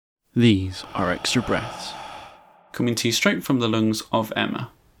These are Extra Breaths, coming to you straight from the lungs of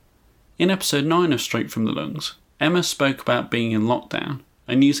Emma. In episode 9 of Straight from the Lungs, Emma spoke about being in lockdown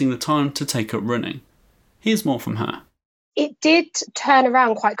and using the time to take up running. Here's more from her. It did turn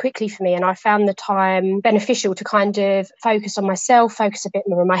around quite quickly for me, and I found the time beneficial to kind of focus on myself, focus a bit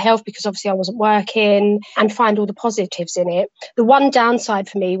more on my health, because obviously I wasn't working, and find all the positives in it. The one downside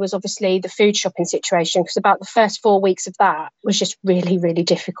for me was obviously the food shopping situation, because about the first 4 weeks of that was just really, really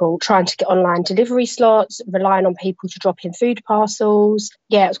difficult, trying to get online delivery slots, relying on people to drop in food parcels.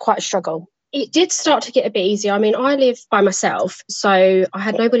 Yeah, it was quite a struggle. It did start to get a bit easier. I mean, I live by myself, so I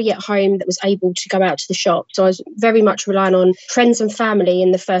had nobody at home that was able to go out to the shop. So I was very much relying on friends and family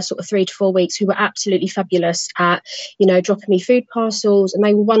in the first sort of 3 to 4 weeks, who were absolutely fabulous at, dropping me food parcels, and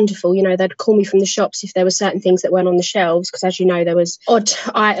they were wonderful. They'd call me from the shops if there were certain things that weren't on the shelves, because as you know, there was odd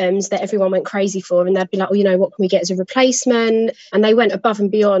items that everyone went crazy for, and they'd be like, what can we get as a replacement? And they went above and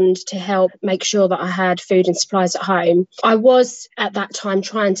beyond to help make sure that I had food and supplies at home. I was at that time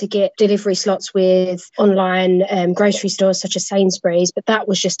trying to get delivery slots with online grocery stores such as Sainsbury's, but that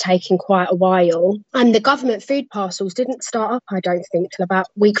was just taking quite a while. And the government food parcels didn't start up, I don't think, till about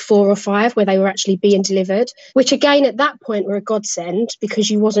week 4 or 5, where they were actually being delivered, which again at that point were a godsend,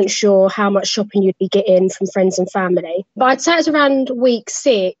 because you wasn't sure how much shopping you'd be getting from friends and family. But I'd say it was around week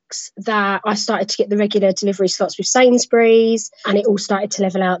 6 that I started to get the regular delivery slots with Sainsbury's, and it all started to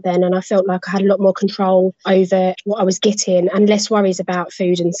level out then, and I felt like I had a lot more control over what I was getting and less worries about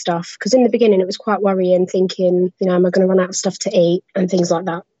food and stuff, because in the beginning it was quite worrying, thinking, am I going to run out of stuff to eat and things like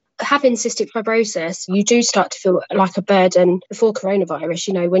that. Having cystic fibrosis, you do start to feel like a burden before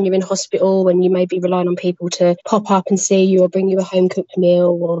coronavirus, when you're in hospital, when you may be relying on people to pop up and see you or bring you a home cooked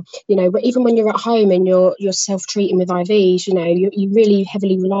meal, or, even when you're at home and you're self-treating with IVs, you really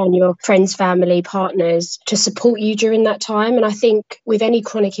heavily rely on your friends, family, partners to support you during that time. And I think with any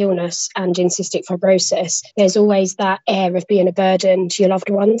chronic illness and in cystic fibrosis, there's always that air of being a burden to your loved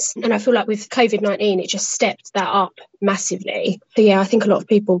ones. And I feel like with COVID-19, it just stepped that up massively. So yeah, I think a lot of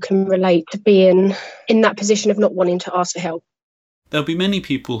people can relate to being in that position of not wanting to ask for help. There'll be many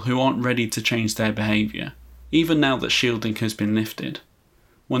people who aren't ready to change their behaviour, even now that shielding has been lifted.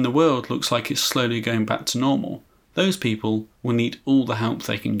 When the world looks like it's slowly going back to normal, those people will need all the help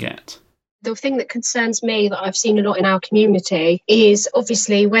they can get. The thing that concerns me, that I've seen a lot in our community, is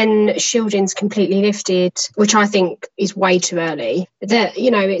obviously when shielding's completely lifted, which I think is way too early, that,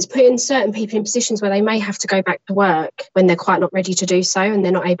 it's putting certain people in positions where they may have to go back to work when they're quite not ready to do so, and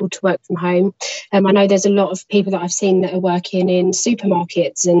they're not able to work from home. I know there's a lot of people that I've seen that are working in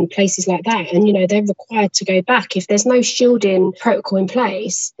supermarkets and places like that, and, they're required to go back. If there's no shielding protocol in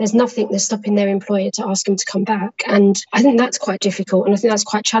place, there's nothing that's stopping their employer to ask them to come back. And I think that's quite difficult, and I think that's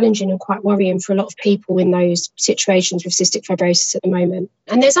quite challenging and quite worrying for a lot of people in those situations with cystic fibrosis at the moment.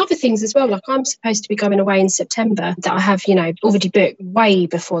 And there's other things as well, like I'm supposed to be going away in September that I have, already booked way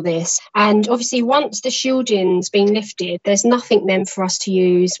before this. And obviously once the shielding's been lifted, there's nothing then for us to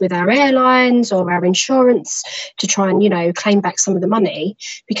use with our airlines or our insurance to try and, claim back some of the money,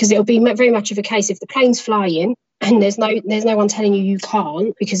 because it'll be very much of a case, if the plane's flying and there's no one telling you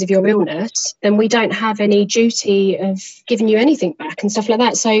can't because of your illness, then we don't have any duty of giving you anything back and stuff like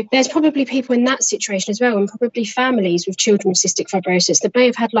that. So there's probably people in that situation as well, and probably families with children with cystic fibrosis that may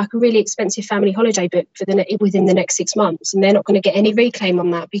have had like a really expensive family holiday book within the next 6 months, and they're not going to get any reclaim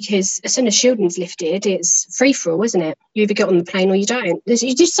on that, because as soon as shielding's lifted, it's free for all, isn't it? You either get on the plane or you don't. There's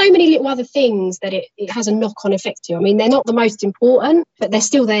just so many little other things that it has a knock-on effect to. I mean, they're not the most important, but they're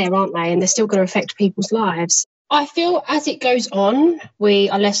still there, aren't they? And they're still going to affect people's lives. I feel as it goes on, we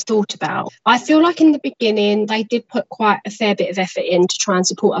are less thought about. I feel like in the beginning, they did put quite a fair bit of effort in to try and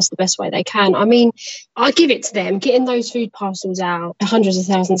support us the best way they can. I mean, I give it to them. Getting those food parcels out to hundreds of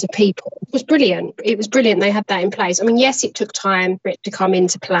thousands of people was brilliant. It was brilliant they had that in place. I mean, yes, it took time for it to come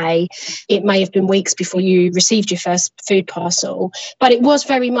into play. It may have been weeks before you received your first food parcel, but it was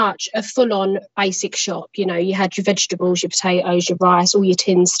very much a full-on basic shop. You had your vegetables, your potatoes, your rice, all your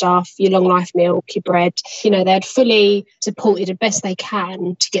tin stuff, your long life milk, your bread. They had fully supported the best they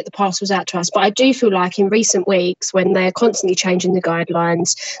can to get the parcels out to us. But I do feel like in recent weeks, when they're constantly changing the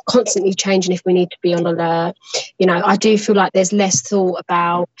guidelines, constantly changing if we need to be on alert, I do feel like there's less thought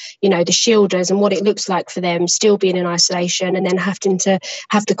about, the shielders and what it looks like for them still being in isolation, and then having to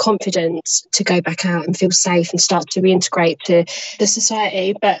have the confidence to go back out and feel safe and start to reintegrate to the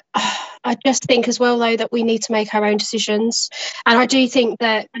society. But I just think as well, though, that we need to make our own decisions. And I do think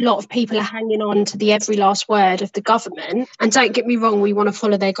that a lot of people are hanging on to the every last word of the government. And don't get me wrong, we want to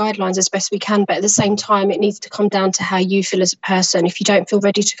follow their guidelines as best we can. But at the same time, it needs to come down to how you feel as a person. If you don't feel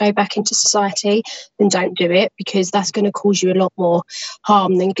ready to go back into society, then don't do it, because that's going to cause you a lot more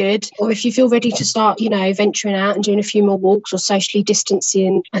harm than good. Or if you feel ready to start, venturing out and doing a few more walks or socially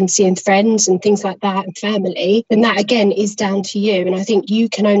distancing and seeing friends and things like that and family, then that again is down to you. And I think you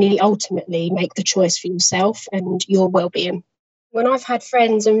can only ultimately make the choice for yourself and your well-being. When I've had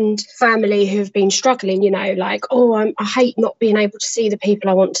friends and family who've been struggling, like, I hate not being able to see the people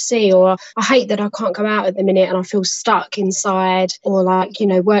I want to see, or I hate that I can't go out at the minute and I feel stuck inside, or like,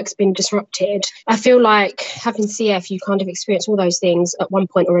 work's been disrupted. I feel like having CF, you kind of experience all those things at one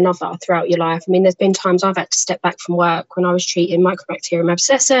point or another throughout your life. I mean, there's been times I've had to step back from work when I was treating Mycobacterium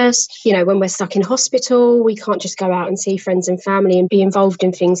abscessus. When we're stuck in hospital, we can't just go out and see friends and family and be involved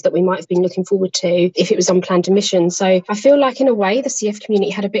in things that we might have been looking forward to if it was unplanned admission. So I feel like in a way, the CF community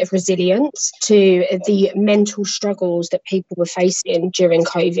had a bit of resilience to the mental struggles that people were facing during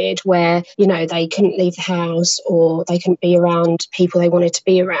COVID, where, they couldn't leave the house or they couldn't be around people they wanted to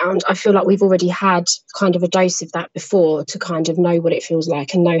be around. I feel like we've already had kind of a dose of that before to kind of know what it feels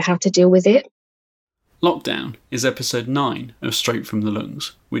like and know how to deal with it. Lockdown is episode 9 of Straight from the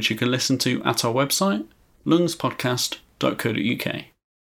Lungs, which you can listen to at our website, lungspodcast.co.uk.